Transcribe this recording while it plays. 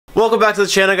Welcome back to the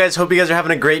channel, guys. Hope you guys are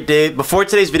having a great day. Before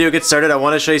today's video gets started, I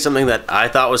want to show you something that I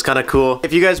thought was kind of cool.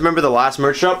 If you guys remember the last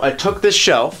merch drop, I took this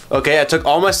shelf, okay? I took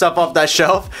all my stuff off that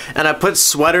shelf and I put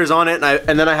sweaters on it,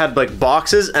 and then I had like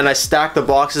boxes, and I stacked the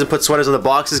boxes and put sweaters on the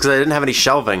boxes because I didn't have any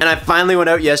shelving. And I finally went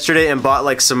out yesterday and bought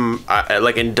like some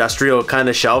like industrial kind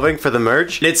of shelving for the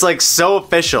merch. It's like so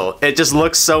official. It just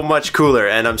looks so much cooler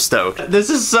and I'm stoked. This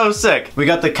is so sick. We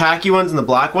got the khaki ones and the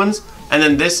black ones, and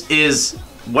then this is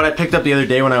what I picked up the other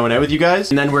day when I went out with you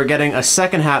guys. And then we're getting a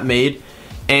second hat made,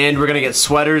 and we're gonna get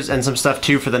sweaters and some stuff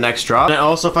too for the next drop. And I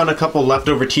also found a couple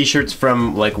leftover t-shirts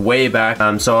from like way back,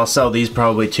 so I'll sell these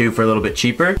probably too for a little bit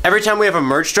cheaper. Every time we have a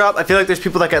merch drop, I feel like there's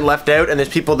people that get left out and there's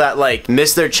people that like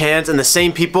miss their chance, and the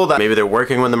same people that maybe they're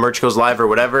working when the merch goes live or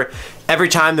whatever, every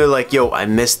time they're like, yo, I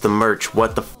missed the merch,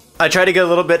 what the f. I tried to get a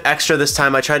little bit extra this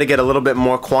time. I tried to get a little bit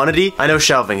more quantity. I know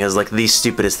shelving is like the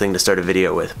stupidest thing to start a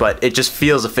video with, but it just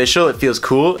feels official. It feels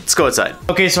cool. Let's go outside.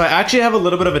 Okay, so I actually have a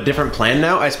little bit of a different plan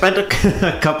now. I spent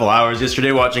a couple hours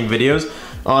yesterday watching videos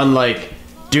on like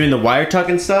doing the wire tuck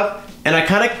and stuff, and I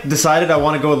kind of decided I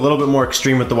want to go a little bit more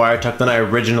extreme with the wire tuck than I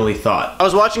originally thought. I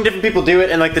was watching different people do it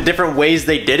and like the different ways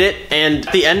they did it, and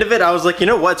at the end of it I was like, you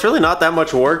know what, it's really not that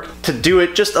much work to do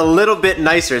it just a little bit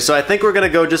nicer. So I think we're gonna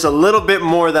go just a little bit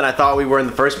more than I thought we were in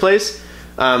the first place.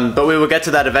 But we will get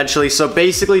to that eventually. So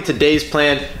basically today's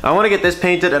plan, I want to get this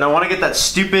painted and I want to get that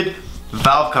stupid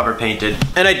valve cover painted.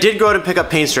 And I did go out and pick up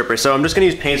paint stripper, so I'm just gonna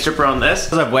use paint stripper on this.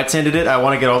 Because I've wet sanded it, I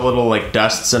want to get all the little like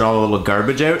dusts and all the little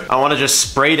garbage out. I want to just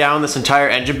spray down this entire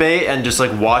engine bay and just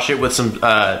like wash it with some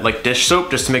like dish soap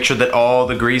just to make sure that all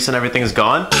the grease and everything is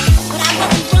gone.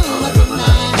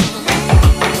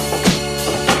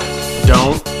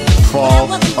 Don't fall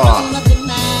off.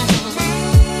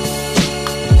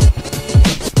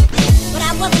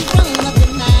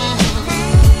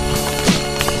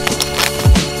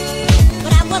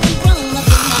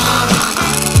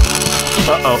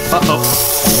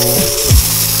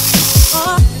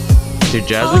 Dude,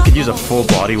 Jasmine could use a full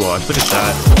body wash. Look at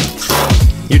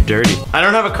that. You're dirty. I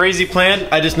don't have a crazy plan.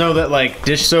 I just know that like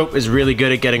dish soap is really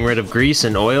good at getting rid of grease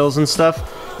and oils and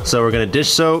stuff. So we're gonna dish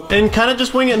soap and kind of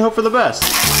just wing it and hope for the best.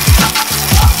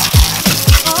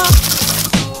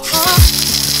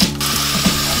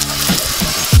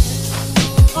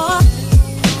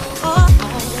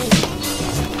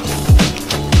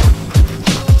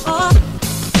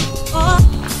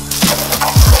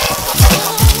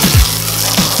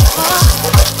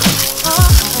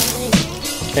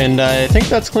 And I think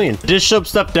that's clean. Dish soap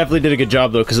stuff definitely did a good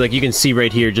job though, because like you can see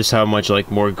right here just how much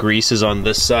like more grease is on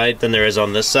this side than there is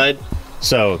on this side.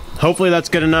 So hopefully that's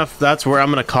good enough. That's where I'm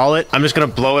gonna call it. I'm just gonna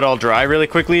blow it all dry really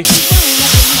quickly.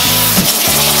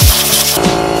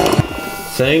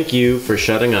 Thank you for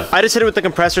shutting up. I just hit it with the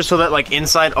compressor so that like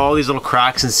inside all these little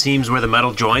cracks and seams where the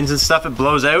metal joins and stuff, it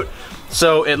blows out.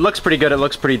 So it looks pretty good, it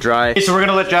looks pretty dry. Okay, so we're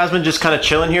gonna let Jasmine just kind of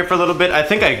chill in here for a little bit. I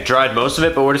think I dried most of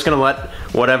it, but we're just gonna let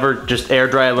whatever just air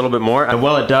dry a little bit more. And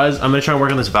while it does, I'm gonna try and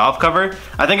work on this valve cover.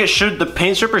 I think the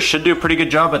paint stripper should do a pretty good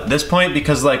job at this point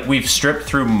because like we've stripped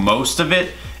through most of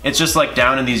it. It's just like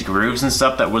down in these grooves and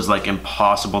stuff that was like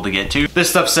impossible to get to. This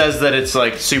stuff says that it's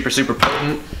like super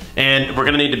potent, and we're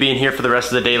gonna need to be in here for the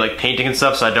rest of the day like painting and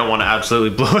stuff, so I don't want to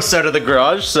absolutely blow us out of the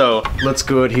garage. So let's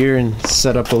go out here and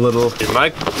set up a little. My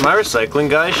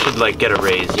recycling guy should like get a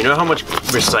raise. You know how much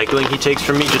recycling he takes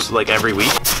from me just like every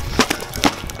week?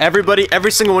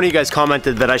 Every single one of you guys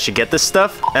commented that I should get this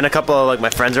stuff, and a couple of like my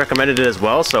friends recommended it as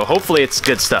well, so hopefully it's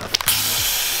good stuff.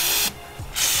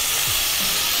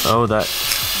 Oh, that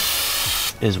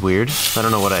is weird. I don't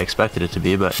know what I expected it to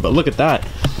be, but look at that.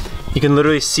 You can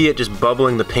literally see it just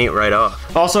bubbling the paint right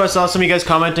off. Also, I saw some of you guys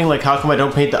commenting like how come I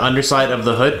don't paint the underside of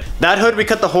the hood. That hood, we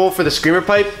cut the hole for the screamer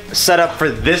pipe set up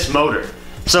for this motor.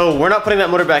 So we're not putting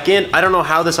that motor back in. I don't know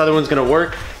how this other one's gonna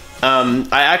work. I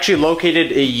actually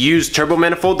located a used turbo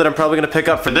manifold that I'm probably gonna pick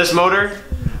up for this motor,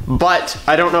 but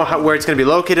I don't know where it's gonna be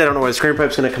located. I don't know where the screamer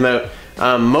pipe's gonna come out.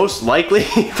 Most likely,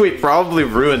 we probably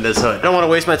ruined this hood. I don't want to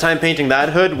waste my time painting that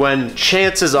hood when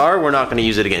chances are we're not going to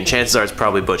use it again. Chances are it's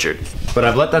probably butchered. But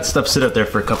I've let that stuff sit out there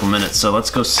for a couple minutes, so let's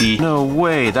go see. No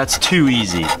way, that's too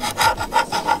easy.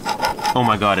 Oh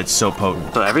my god, it's so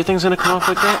potent. So everything's going to come off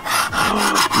like that?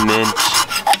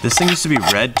 Mint. This thing used to be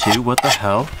red too, what the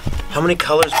hell? How many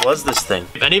colors was this thing?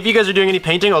 If any of you guys are doing any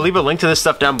painting, I'll leave a link to this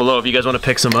stuff down below if you guys want to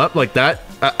pick some up. Like that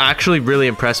actually really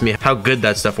impressed me how good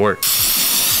that stuff works.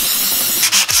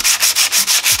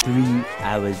 3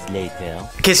 hours later.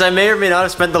 Okay, so I may or may not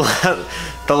have spent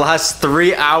the last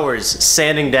 3 hours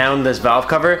sanding down this valve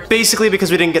cover. Basically because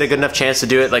we didn't get a good enough chance to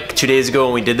do it like 2 days ago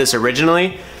when we did this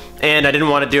originally. and I didn't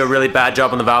want to do a really bad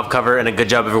job on the valve cover and a good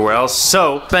job everywhere else.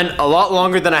 So, spent a lot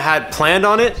longer than I had planned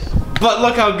on it, but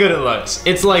look how good it looks.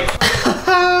 It's like,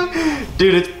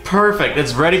 dude, it's perfect.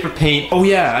 It's ready for paint. Oh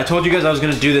yeah, I told you guys I was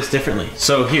gonna do this differently.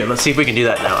 So here, let's see if we can do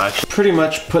that now, actually. Pretty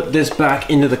much put this back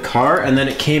into the car, and then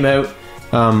it came out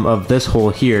of this hole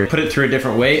here. Put it through a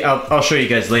different way. I'll show you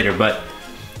guys later, but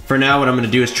for now what I'm gonna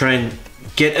do is try and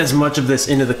get as much of this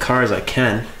into the car as I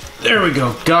can. There we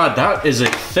go. God, that is a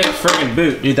thick friggin'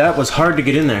 boot. Dude, that was hard to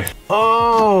get in there.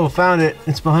 Oh, found it.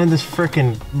 It's behind this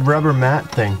frickin' rubber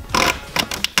mat thing.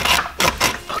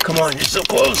 Oh, come on, you're so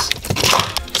close.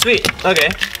 Sweet, okay.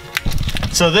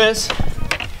 So this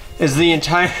is the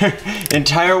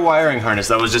entire wiring harness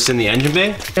that was just in the engine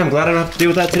bay. I'm glad I don't have to deal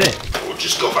with that today. We'll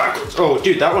just go backwards. Oh,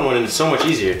 dude, that one went in so much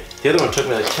easier. The other one took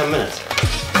me like 10 minutes.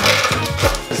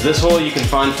 Is this hole you can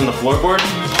find from the floorboard?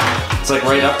 It's like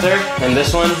right up there, and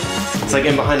this one, it's like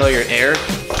in behind all your air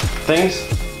things,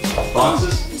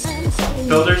 boxes,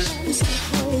 filters.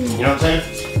 You know what I'm saying?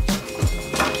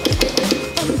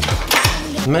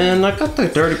 Man, I got the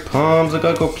dirty palms. I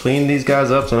gotta go clean these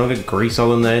guys up so I don't get grease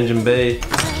all in the engine bay.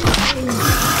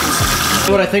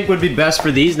 What I think would be best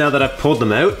for these, now that I've pulled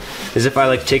them out, is if I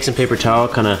like take some paper towel,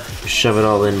 kind of shove it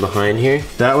all in behind here.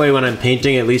 That way when I'm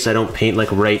painting, at least I don't paint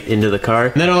like right into the car.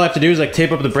 And then all I have to do is like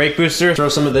tape up the brake booster, throw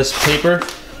some of this paper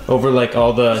over like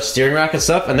all the steering rack and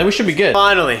stuff, and then we should be good.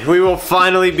 Finally, we will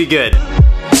finally be good.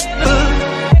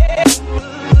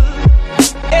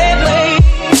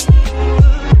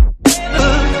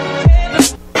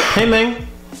 Hey Ming.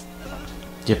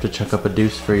 Do you have to chuck up a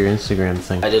deuce for your Instagram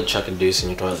thing? I did chuck a deuce in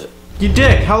your toilet. You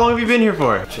dick! How long have you been here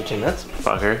for? 15 minutes.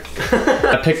 Fucker.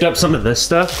 I picked up some of this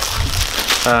stuff.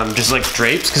 Just like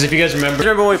drapes, because if you guys remember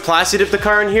when we plasti dipped the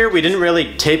car in here, we didn't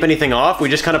really tape anything off. We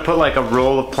just kind of put like a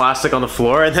roll of plastic on the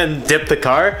floor and then dipped the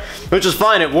car, which was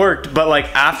fine, it worked, but like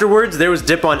afterwards, there was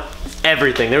dip on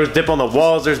everything. There was dip on the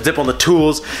walls, there was dip on the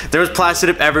tools, there was plasti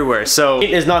dip everywhere. So it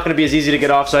is not gonna be as easy to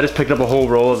get off, so I just picked up a whole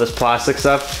roll of this plastic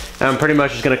stuff. And I'm pretty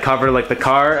much just gonna cover like the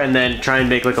car and then try and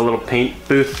make like a little paint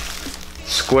booth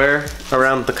square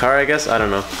around the car, I guess. I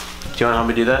don't know. Do you want to help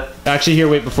me do that? Actually, here,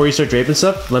 wait, before you start draping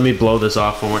stuff, let me blow this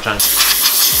off one more time.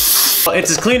 Well,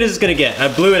 it's as clean as it's gonna get. I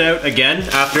blew it out again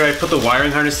after I put the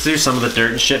wiring harness through. Some of the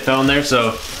dirt and shit fell in there,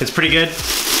 so it's pretty good.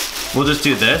 We'll just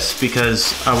do this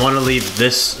because I want to leave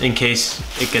this in case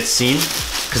it gets seen,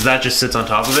 because that just sits on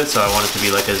top of it, so I want it to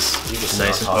be like as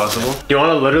nice as possible. You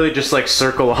want to literally just like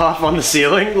circle off on the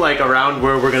ceiling, like around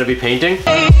where we're gonna be painting.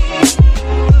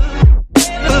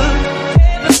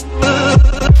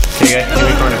 Okay, give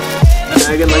me a corner.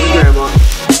 Dragon like a grandma.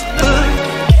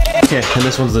 Okay, and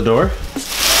this one's the door.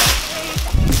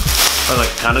 Or like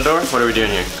kind of door? What are we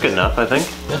doing here? It's good enough, I think.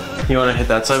 Yeah. You want to hit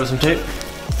that side with some tape?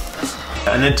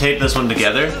 And then tape this one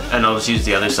together, and I'll just use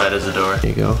the other side as the door.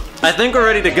 There you go. I think we're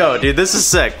ready to go, dude. This is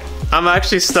sick. I'm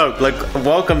actually stoked. Like,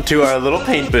 welcome to our little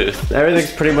paint booth.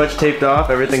 Everything's pretty much taped off.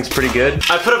 Everything's pretty good.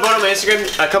 I put a vote on my Instagram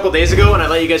a couple days ago and I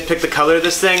let you guys pick the color of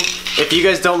this thing. If you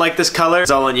guys don't like this color,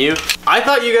 it's all on you. I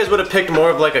thought you guys would have picked more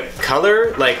of like a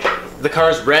color, like the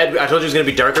car's red. I told you it was gonna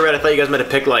be darker red. I thought you guys might have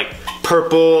picked like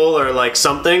purple or like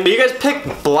something. But you guys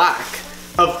picked black.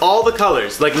 Of all the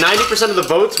colors, like 90% of the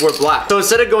votes were black. So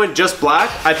instead of going just black,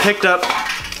 I picked up,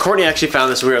 Courtney actually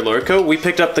found this when we were at Lordco. We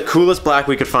picked up the coolest black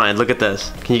we could find. Look at this.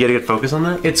 Can you get a good focus on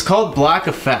that? It's called Black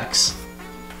Effects.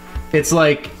 It's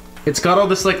like, it's got all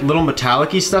this like little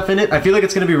metallic-y stuff in it. I feel like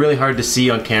it's gonna be really hard to see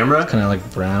on camera. Kind of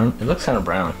like brown. It looks kind of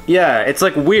brown. Yeah, it's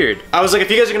like weird. I was like, if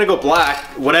you guys are gonna go black,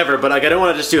 whatever, but like I don't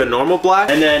wanna just do a normal black.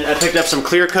 And then I picked up some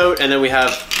clear coat, and then we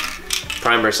have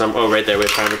primer, oh right there, we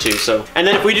have primer too, so. And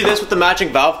then if we do this with the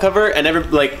matching valve cover,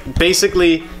 and like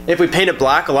basically, if we paint it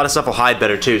black, a lot of stuff will hide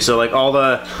better too. So like all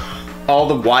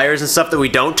the wires and stuff that we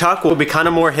don't tuck will be kind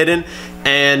of more hidden.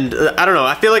 And I don't know,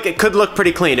 I feel like it could look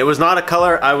pretty clean. It was not a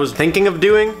color I was thinking of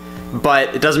doing,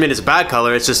 but it doesn't mean it's a bad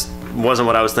color, it's just wasn't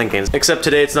what I was thinking. Except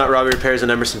today it's not Robbie repairs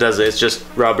and Emerson does it, it's just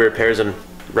Robbie repairs and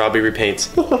Robbie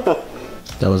repaints.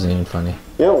 That wasn't even funny.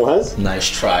 Yeah, it was. Nice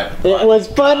try. It was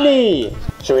funny!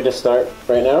 Should we just start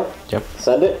right now? Yep.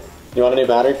 Send it? You want a new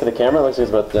battery for the camera? It looks like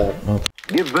it's about to...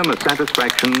 Give them a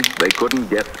satisfaction they couldn't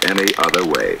get any other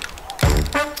way.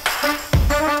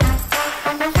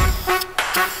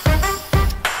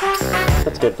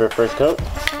 That's good for a first coat.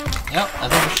 Yep, I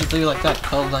think we should do like that.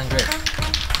 Colorblind gray.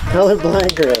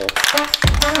 Colorblind gray.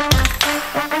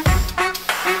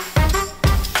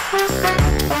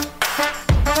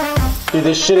 Dude,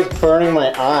 this shit is burning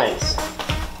my eyes.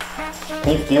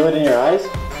 Can you feel it in your eyes?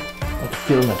 I can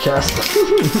feel it in my chest.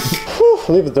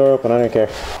 Leave the door open, I don't care.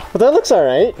 But that looks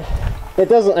alright. It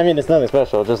doesn't, I mean, it's nothing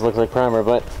special, it just looks like primer,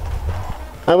 but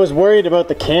I was worried about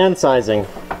the can sizing.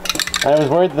 I was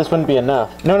worried this wouldn't be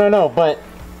enough. No, but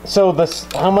so this,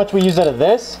 how much we use out of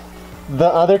this? The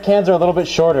other cans are a little bit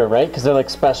shorter, right? Because they're like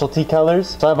specialty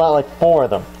colors. So I bought like 4 of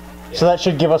them. So that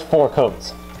should give us 4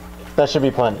 coats. That should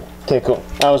be plenty. Okay, cool.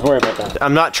 I was worried about that.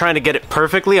 I'm not trying to get it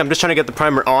perfectly. I'm just trying to get the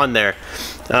primer on there.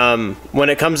 When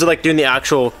it comes to like doing the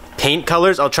actual paint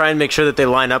colors, I'll try and make sure that they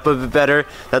line up a bit better,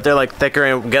 that they're like thicker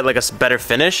and get like a better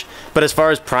finish. But as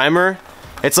far as primer,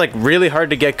 it's like really hard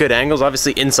to get good angles,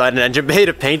 obviously inside an engine bay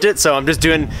to paint it. So I'm just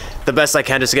doing the best I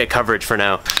can just to get coverage for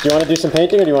now. Do you want to do some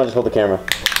painting or do you want to just hold the camera?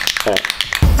 All right.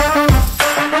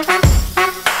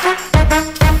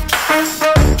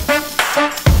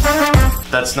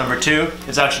 That's number 2.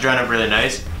 It's actually drying up really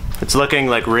nice. It's looking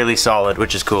like really solid,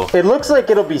 which is cool. It looks like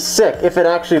it'll be sick if it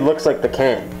actually looks like the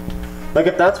can. Like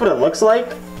if that's what it looks like,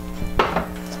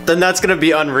 then that's gonna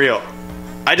be unreal.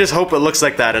 I just hope it looks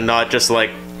like that and not just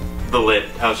like the lid,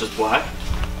 how it's just black.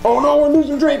 Oh no, we're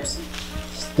losing drapes.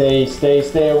 Stay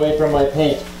away from my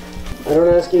paint. I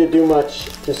don't ask you to do much,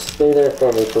 just stay there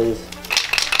for me, please.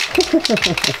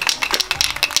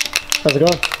 How's it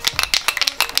going?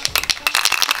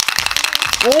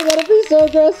 Oh, I gotta be so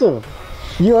aggressive.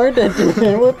 You are dead to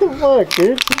me. What the fuck,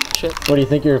 dude? Shit. What do you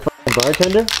think, you're a fucking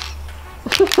bartender?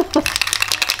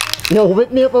 Yo,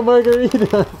 whip me up a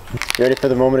margarita. You ready for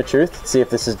the moment of truth? See if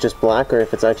this is just black or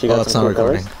if it's actually got some cool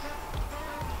colors?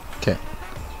 Okay.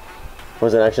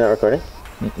 Was it actually not recording?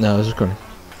 No, it was recording.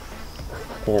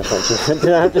 Did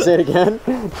I have to say it again?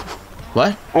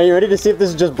 What? Are you ready to see if this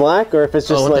is just black or if it's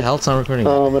just what like... the hell? It's not recording.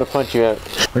 Oh, I'm gonna punch you out.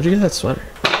 Where'd you get that sweater?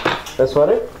 That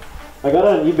sweater? I got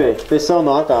it on eBay. They sell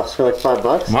knockoffs for like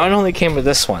 $5. Mine only came with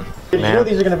this one. Did you know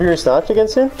these are gonna be restocked again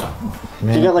soon?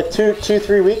 Man. You got like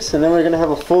 3 weeks and then we're gonna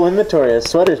have a full inventory of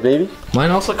sweaters, baby.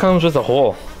 Mine also comes with a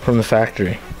hole from the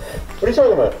factory. What are you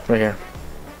talking about? Right here.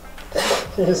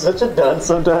 You're such a dunce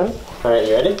sometimes. Alright,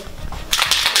 you ready?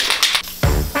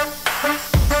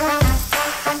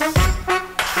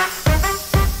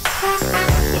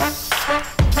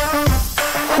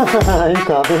 Are you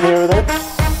copying me over there?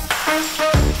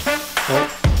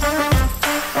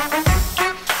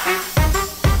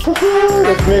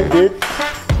 That's me, dude.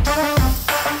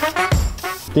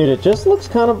 Dude, it just looks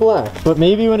kind of black, but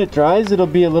maybe when it dries, it'll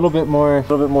be a little bit more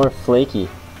flaky.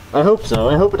 I hope so.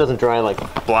 I hope it doesn't dry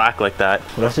like black like that.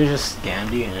 What if they just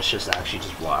scanned you and it's just actually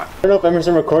just black? I don't know if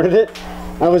Emerson recorded it.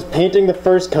 I was painting the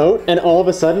first coat, and all of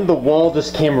a sudden, the wall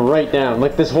just came right down.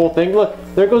 Like this whole thing. Look,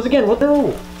 there it goes again. What the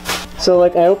hell? So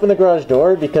like I opened the garage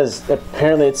door because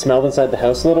apparently it smelled inside the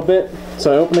house a little bit.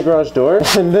 So I opened the garage door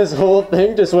and this whole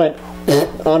thing just went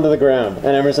onto the ground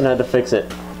and Emerson had to fix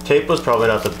it. Tape was probably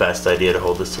not the best idea to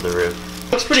hold this to the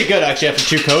roof. Looks pretty good actually after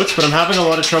 2 coats, but I'm having a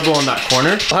lot of trouble on that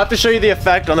corner. I'll have to show you the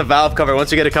effect on the valve cover once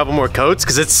we get a couple more coats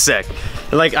because it's sick.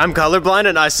 Like I'm colorblind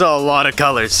and I saw a lot of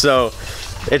colors, so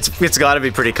it's gotta be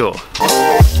pretty cool.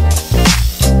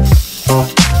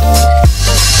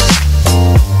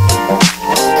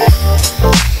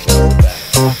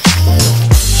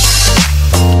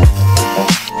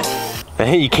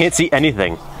 You can't see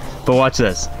anything, but watch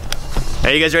this.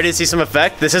 Are you guys ready to see some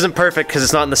effect? This isn't perfect because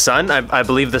it's not in the sun. I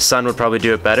believe the sun would probably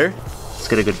do it better. Let's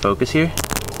get a good focus here.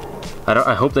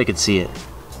 I hope they could see it.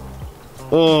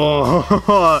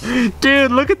 Oh,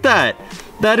 dude, look at that.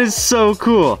 That is so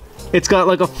cool. It's got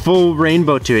like a full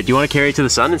rainbow to it. Do you want to carry it to the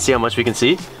sun and see how much we can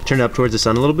see? Turn it up towards the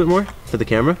sun a little bit more for the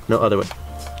camera. No, other way.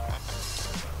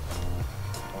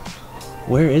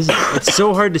 Where is it? It's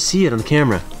so hard to see it on the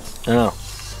camera. Oh.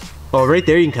 Oh, right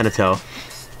there you can kind of tell.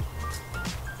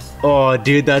 Oh,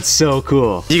 dude, that's so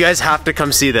cool. You guys have to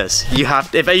come see this. You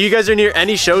have to. If you guys are near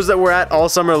any shows that we're at all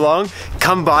summer long,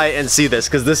 come by and see this,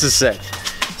 because this is sick.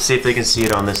 See if they can see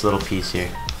it on this little piece here.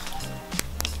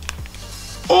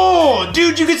 Oh,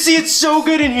 dude, you can see it so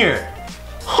good in here.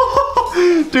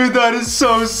 Dude, that is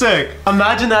so sick.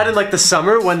 Imagine that in like the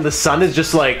summer when the sun is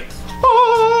just like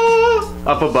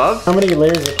up above. How many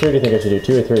layers of clear do you think I should do?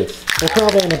 2 or 3? We'll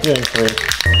probably end up doing 3.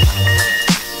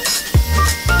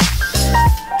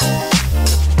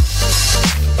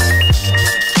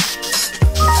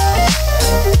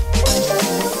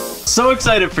 So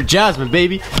excited for Jasmine,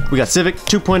 baby. We got Civic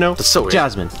 2.0. That's so weird.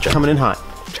 Jasmine coming in hot.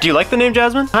 Do you like the name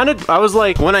Jasmine? I was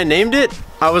like, when I named it,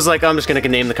 I was like, I'm just gonna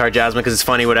name the car Jasmine because it's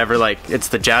funny, whatever. Like, it's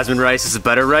the Jasmine rice, it's the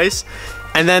better rice.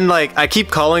 And then like, I keep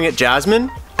calling it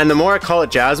Jasmine. And the more I call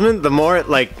it Jasmine, the more it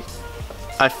like,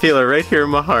 I feel it right here in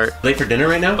my heart. Late for dinner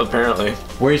right now? Apparently.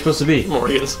 Where are you supposed to be?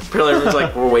 Morgan's. Apparently everyone's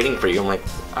like, we're waiting for you. I'm like,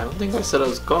 I don't think I said I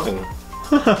was going.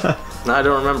 No, I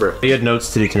don't remember. You had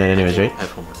notes to do tonight anyways, right? I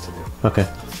have homework to do. Okay.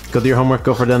 Go do your homework,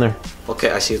 go for dinner.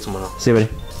 Okay, I see you tomorrow. See you, buddy.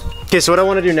 Okay, so what I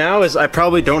want to do now is I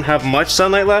probably don't have much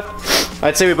sunlight left.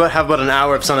 I'd say we have about an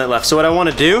hour of sunlight left. So what I want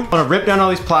to do, I want to rip down all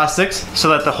these plastics so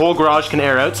that the whole garage can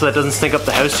air out so that it doesn't stink up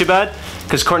the house too bad.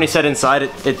 Because Courtney said inside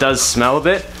it does smell a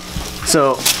bit.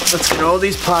 So let's get all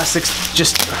these plastics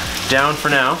just down for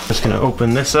now. Just gonna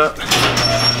open this up.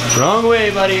 Wrong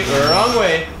way, buddy, wrong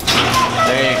way.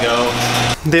 There you go.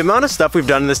 The amount of stuff we've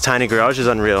done in this tiny garage is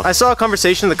unreal. I saw a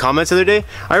conversation in the comments the other day.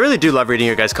 I really do love reading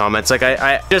your guys' comments. Like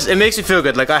it makes me feel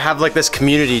good. Like I have like this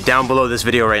community down below this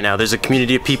video right now. There's a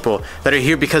community of people that are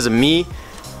here because of me.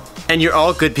 And you're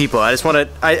all good people. I just want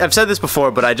to, I've said this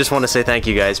before, but I just want to say thank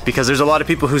you guys, because there's a lot of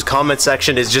people whose comment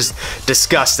section is just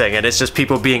disgusting, and it's just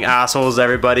people being assholes to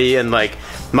everybody, and like,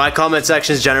 my comment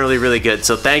section is generally really good.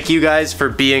 So thank you guys for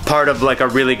being part of like a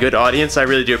really good audience. I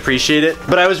really do appreciate it.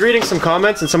 But I was reading some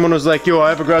comments and someone was like, yo, I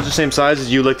have a garage the same size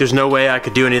as you. Like, there's no way I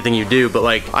could do anything you do. But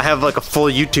like, I have like a full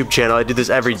YouTube channel. I do this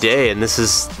every day, and this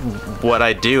is what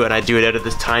I do, and I do it out of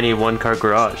this tiny one-car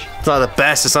garage. It's not the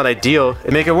best, it's not ideal.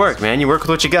 Make it work, man. You work with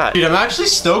what you got. Dude, I'm actually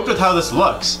stoked with how this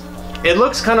looks. It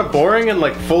looks kind of boring and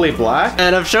like fully black,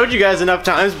 and I've showed you guys enough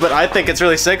times, but I think it's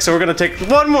really sick, so we're gonna take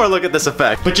one more look at this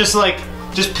effect. But just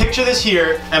picture this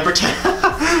here and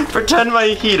pretend pretend my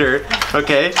heater,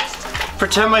 okay?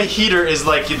 Pretend my heater is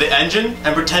like the engine,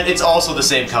 and pretend it's also the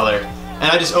same color. And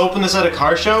I just open this at a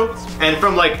car show, and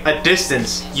from like a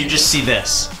distance, you just see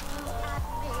this.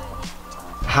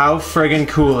 How friggin'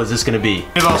 cool is this gonna be?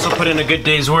 We've also put in a good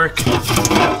day's work.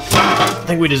 I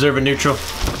think we deserve a neutral.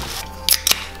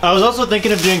 I was also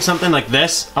thinking of doing something like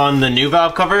this on the new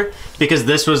valve cover, because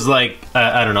this was like,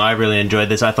 I don't know, I really enjoyed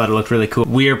this. I thought it looked really cool.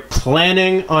 We are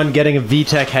planning on getting a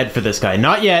VTEC head for this guy.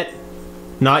 Not yet.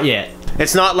 Not yet.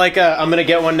 It's not like I'm gonna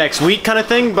get one next week kind of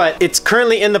thing, but it's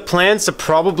currently in the plans to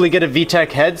probably get a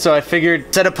VTEC head, so I figured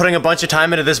instead of putting a bunch of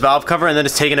time into this valve cover and then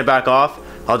just taking it back off,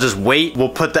 I'll just wait. We'll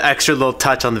put the extra little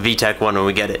touch on the VTEC one when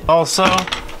we get it. Also,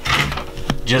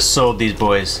 just sold these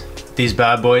boys. These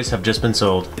bad boys have just been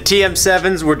sold. The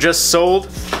TM7s were just sold.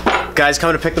 Guys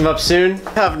coming to pick them up soon.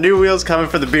 I have new wheels coming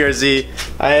for the BRZ.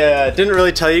 I didn't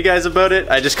really tell you guys about it.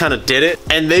 I just kind of did it.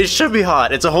 And they should be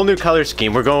hot. It's a whole new color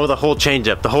scheme. We're going with a whole change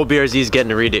up. The whole BRZ is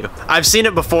getting a redo. I've seen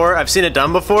it before. I've seen it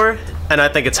done before. And I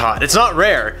think it's hot. It's not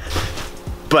rare,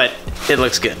 but it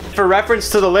looks good. For reference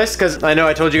to the list, because I know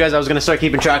I told you guys I was gonna start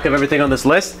keeping track of everything on this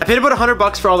list. I paid about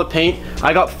 $100 for all the paint.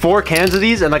 I got 4 cans of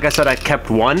these, and like I said, I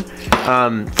kept one.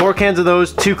 4 cans of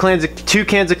those, 2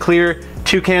 cans of clear,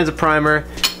 2 cans of primer,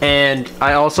 and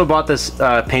I also bought this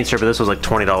paint stripper. This was like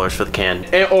 $20 for the can.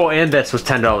 And this was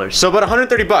 $10. So about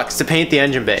 $130 to paint the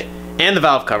engine bay and the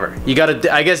valve cover. You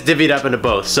gotta, I guess, divvy it up into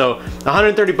both. So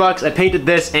 $130, I painted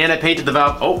this and I painted the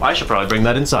valve. Oh, I should probably bring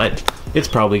that inside. It's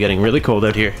probably getting really cold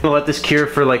out here. I'm gonna let this cure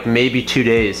for like maybe 2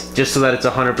 days, just so that it's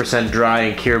 100% dry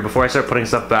and cure before I start putting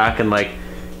stuff back. And like,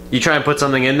 you try and put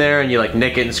something in there and you like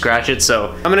nick it and scratch it.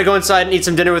 So I'm gonna go inside and eat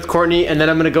some dinner with Courtney, and then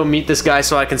I'm gonna go meet this guy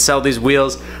so I can sell these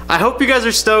wheels. I hope you guys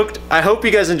are stoked. I hope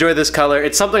you guys enjoy this color.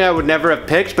 It's something I would never have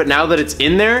picked, but now that it's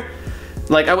in there,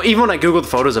 like, even when I googled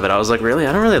photos of it, I was like, really?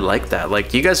 I don't really like that.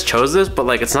 Like, you guys chose this, but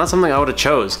like, it's not something I would have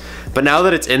chose. But now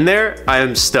that it's in there, I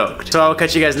am stoked. So I'll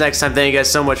catch you guys next time. Thank you guys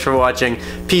so much for watching.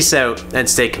 Peace out and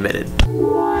stay committed.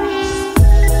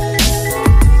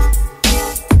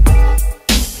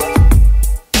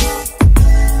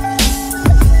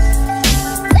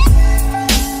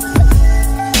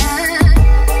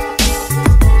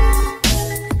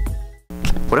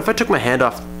 What if I took my hand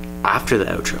off after the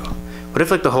outro? What if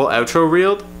like the whole outro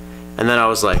reeled and then I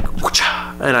was like,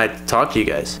 and I talked to you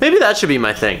guys? Maybe that should be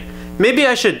my thing. Maybe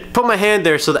I should put my hand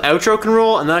there so the outro can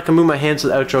roll, and then I can move my hand so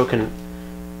the outro can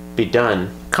be done.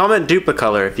 Comment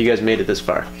Duplicolor if you guys made it this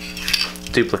far.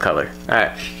 Duplicolor.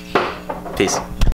 Alright. Peace.